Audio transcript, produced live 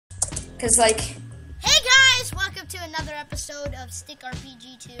Cause like, Hey guys, welcome to another episode of Stick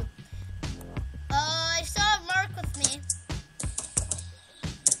RPG 2. I still have Mark with me.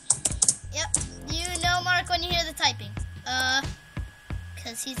 Yep, you know Mark when you hear the typing.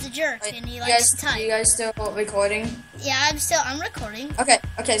 Cause he's a jerk and he likes to type. you guys still recording? Yeah, I'm recording.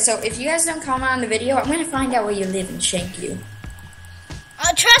 Okay, so if you guys don't comment on the video, I'm gonna find out where you live and shank you.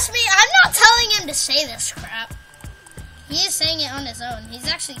 Trust me, I'm not telling him to say this crap. He is saying it on his own. He's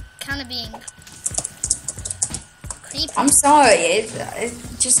actually kind of being creepy. I'm sorry, it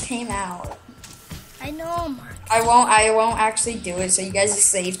just came out. I know, Mark. I won't actually do it, so you guys are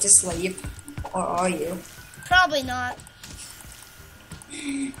safe to sleep. Or are you? Probably not.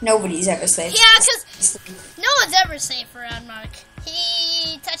 Nobody's ever safe. Yeah, because no one's ever safe around Mark.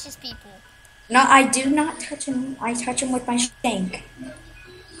 He touches people. No, I do not touch him. I touch him with my shank.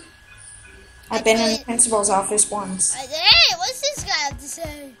 I've been in the principal's office once. Hey, what's this guy have to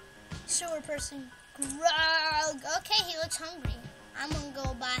say? Sewer person. Grog. Okay, he looks hungry. I'm gonna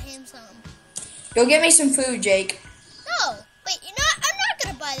go buy him some. Go get me some food, Jake. No, wait, you know what? I'm not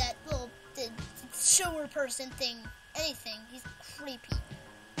gonna buy that little sewer person thing. Anything. He's creepy.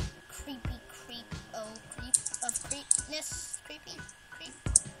 Creepy creep. Oh, creep of creepness. Creepy. Creep.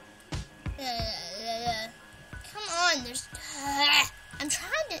 Come on, there's... I'm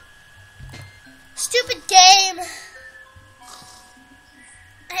trying to... Stupid game!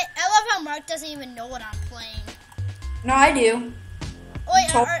 I love how Mark doesn't even know what I'm playing. No, I do.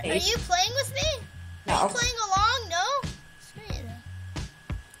 Wait, are you playing with me? No. Are you playing along? No? Sweet.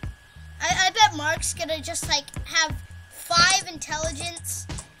 I bet Mark's gonna just like have 5 intelligence,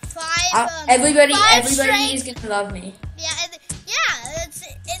 5 everybody 5 is strength. gonna love me. Yeah,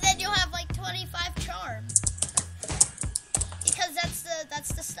 and then you'll have like 25 charm. Because that's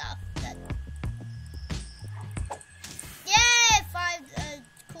the stuff. Yay, 5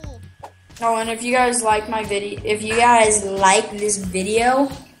 cool. Oh, and if you guys like my video, if you guys like this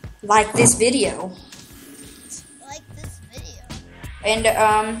video, Like this video. and Yay,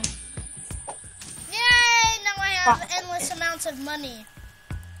 now I have endless amounts of money.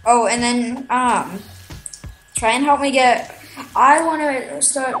 oh, and then try and help me get. I want to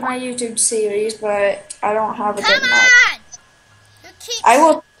start my YouTube series, but I don't have a good Come mic. on! You keep I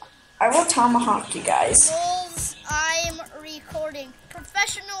will tomahawk you guys. rules. I'm recording.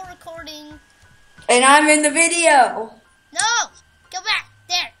 Professional recording. And I'm in the video. No! Go back.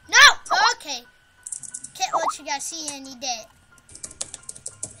 There. No! Okay. Can't let you guys see any day.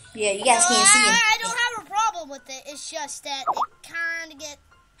 Yeah, you guys can't see it. I don't have a problem with it. It's just that it kind of gets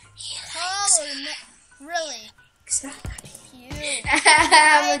taller. Really. Cute.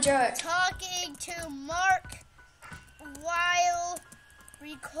 I'm a jerk. Talking to Mark while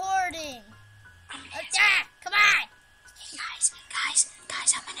recording. Come on.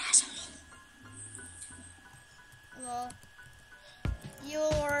 Guys, I'm an asshole. Well,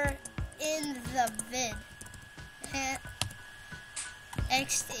 you're in the vid.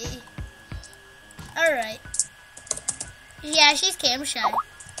 XD. Alright. Yeah, she's camera shy.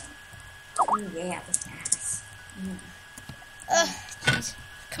 Oh yeah, this ass. Ugh, jeez.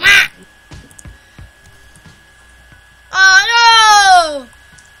 Come on! Oh no!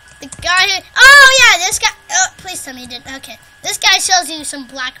 The guy who... Oh yeah, this guy... Oh, please tell me you didn't. Okay. This guy sells you some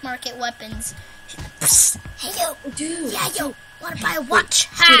black market weapons. Psst. Hey yo! Dude. Yeah, yo! Wanna buy a watch?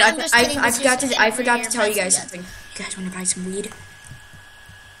 Dude, I'm just kidding. I forgot to tell you guys something. You guys wanna buy some weed?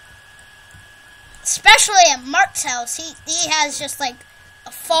 Especially at Mark's house. He has just like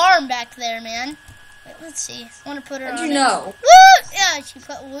a farm back there, man. Wait, let's see. I want to put her on. How'd you know? Woo! Yeah, she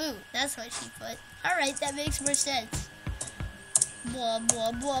put woo. That's what she put. Alright, that makes more sense. Blah,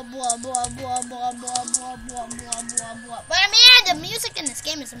 blah, blah, blah, blah, blah, blah, blah, blah, blah, blah, blah, blah. But man, the music in this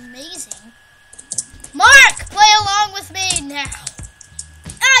game is amazing. Mark, play along with me now.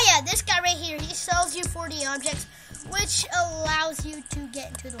 Oh yeah, this guy right here, he sells you 40 objects, which allows you to get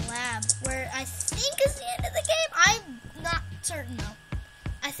into the lab, where I think is the end of the game. I'm not certain though.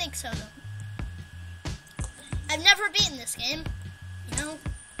 I think so though. I've never beaten this game, you know.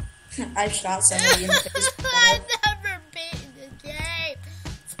 I shot somebody in the face. I've never beaten the game.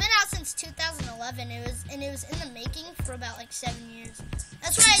 It's been out since 2011. It was in the making for about like 7 years.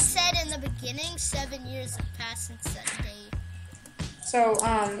 That's why I said in the beginning, 7 years have passed since that day. So,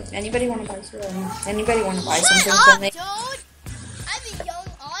 anybody want to buy something? Anybody want to buy Shut something up, from me? dude! I have a young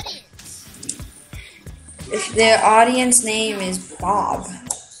audience. If their audience name is Bob.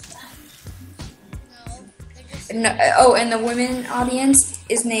 No, they're just No, oh, and the women audience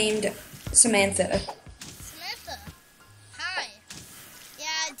is named Samantha. Samantha. Hi.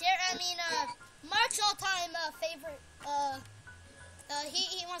 Yeah, Mark's all-time favorite.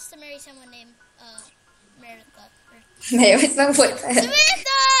 He wants wants to marry someone named America. No, it's not what. Samantha!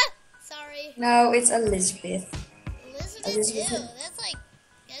 Sorry. No, it's Elizabeth. Elizabeth? Ew, that's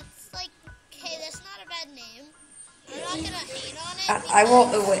like, hey, that's not a bad name. I'm not gonna hate on it. I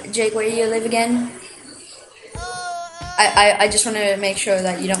won't. Jake, where do you live again? I just want to make sure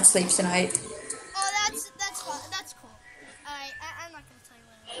that you don't sleep tonight. Oh, that's fine. That's cool. Alright, I'm not gonna tell you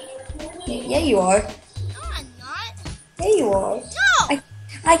what I live. Yeah, you are. No, I'm not. Yeah, you are. No!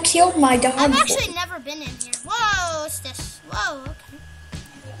 I killed my dog. I've actually never been in here. Whoa, what's this? Whoa, okay.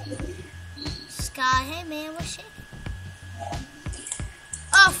 Sky, hey man, what's shaking?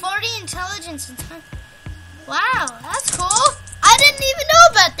 Oh, 40 intelligence and time. Wow, that's cool. I didn't even know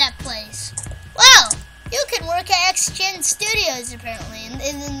about that place. Well, you can work at XGen Studios apparently in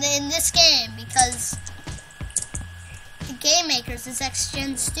this game because the game makers is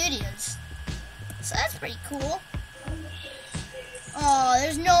XGen Studios. So that's pretty cool. Oh,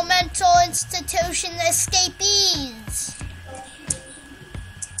 there's no mental institution escapees.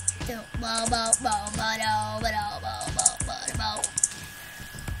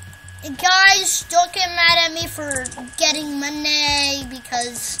 And guys, don't get mad at me for getting money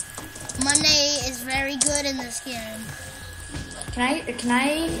because money is very good in this game. Can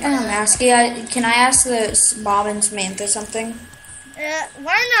I ask you? Can I ask the Bob and Samantha something?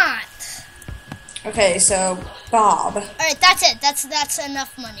 Why not? Okay, so Bob. All right, that's it. That's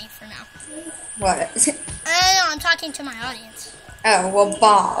enough money for now. What? I know. I'm talking to my audience. Oh well,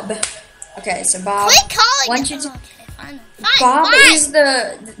 Bob. Okay, so Bob. Quit calling me. Okay, fine. Bob Fine. is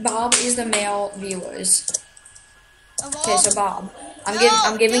the male viewers. Of Okay, all- so Bob, I'm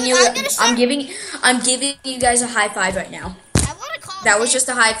No, giving dude, you I'm gonna start- I'm giving you guys a high five right now. I want to call. That was him. just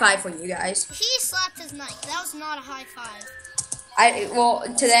a high five for you guys. He slapped his mic. That was not a high five. Well,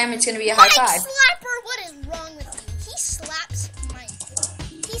 to them it's gonna be a Mike high five. Slapper, what is wrong with you? He slaps Mike.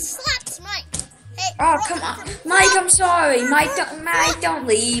 He slaps Mike. Hey. Oh for- come on, for- Mike! for- I'm sorry, for- Mike. for- Don't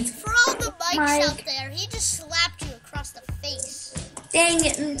leave. For all the Mikes Mike. out there, he just slapped you across the face. Dang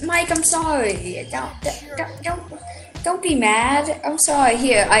it, Mike! I'm sorry. Don't be mad. I'm sorry.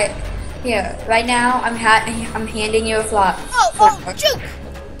 Here, right now I'm handing you a flop. Oh, juke,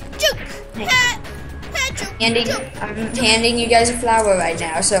 Hey. juke. I'm handing you guys a flower right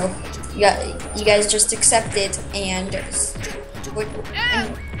now. So you guys just accept it and we're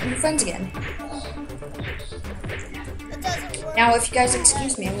friends again. It doesn't work. Now, if you guys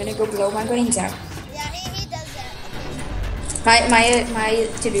excuse me, I'm gonna go blow my brains out. Yeah, he does that. My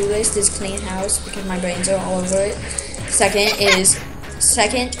to-do list is clean house because my brains are all over it. Second is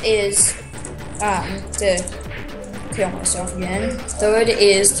to kill myself again. Third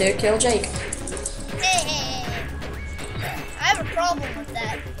is to kill Jake. Hey. I have a problem with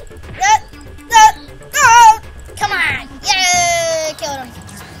that. No! Come on! Yeah, killed him.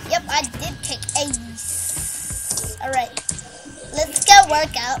 Yep, I did kick ace. Alright. Let's go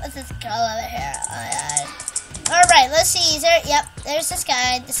work out with this girl over here. Alright, let's see. Yep, there's this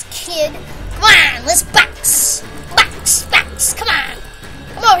guy, this kid. Come on, let's box. Box. Come on.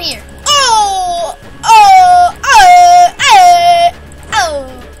 Come over here. Oh!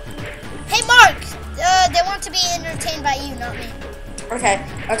 Hey, Mark. They want to be entertained by you, not me.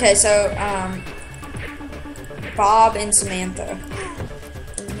 Okay, so Bob and Samantha.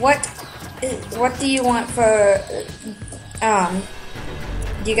 What do you want for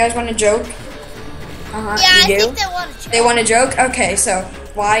do you guys want a joke? Yeah, you I do? think they want to. They want a joke? Okay, so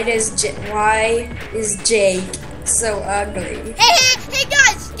why is Jake so ugly? Hey,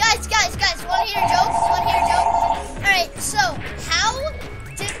 guys! Want to hear a joke? Alright, so, how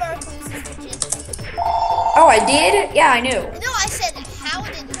did Mark lose his virginity? Oh, I did? Yeah, I knew. No, I said, how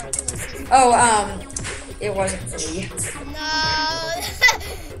did Mark lose his virginity? Oh, it wasn't free. No.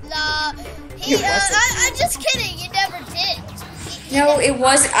 It wasn't. I'm just kidding, you never did. No, it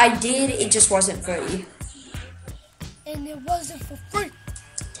was. I did. It just wasn't free. And it wasn't for free.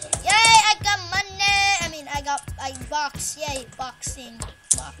 Yay, I got money. I box. Yay, boxing.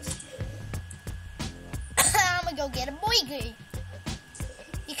 Box. I'm gonna go get a burger.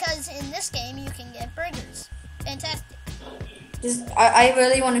 Because in this game, you can get burgers. Fantastic. I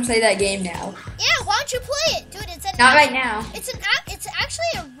really want to play that game now. Yeah, why don't you play it? Dude, it's Not right now. It's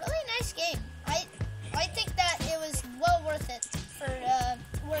actually a really nice game. I think that it was well worth it for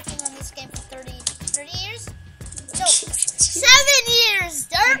working on this game for 30 years? No, 7 years,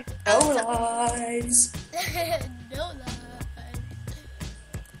 dirt! No lies. No lies.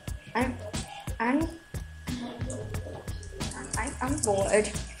 I'm bored.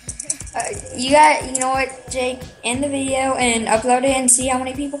 You know what, Jake? End the video and upload it and see how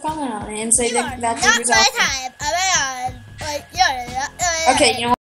many people comment on it and say You are that not was my awesome. type. Oh my god. Like, you're not Okay, you know what?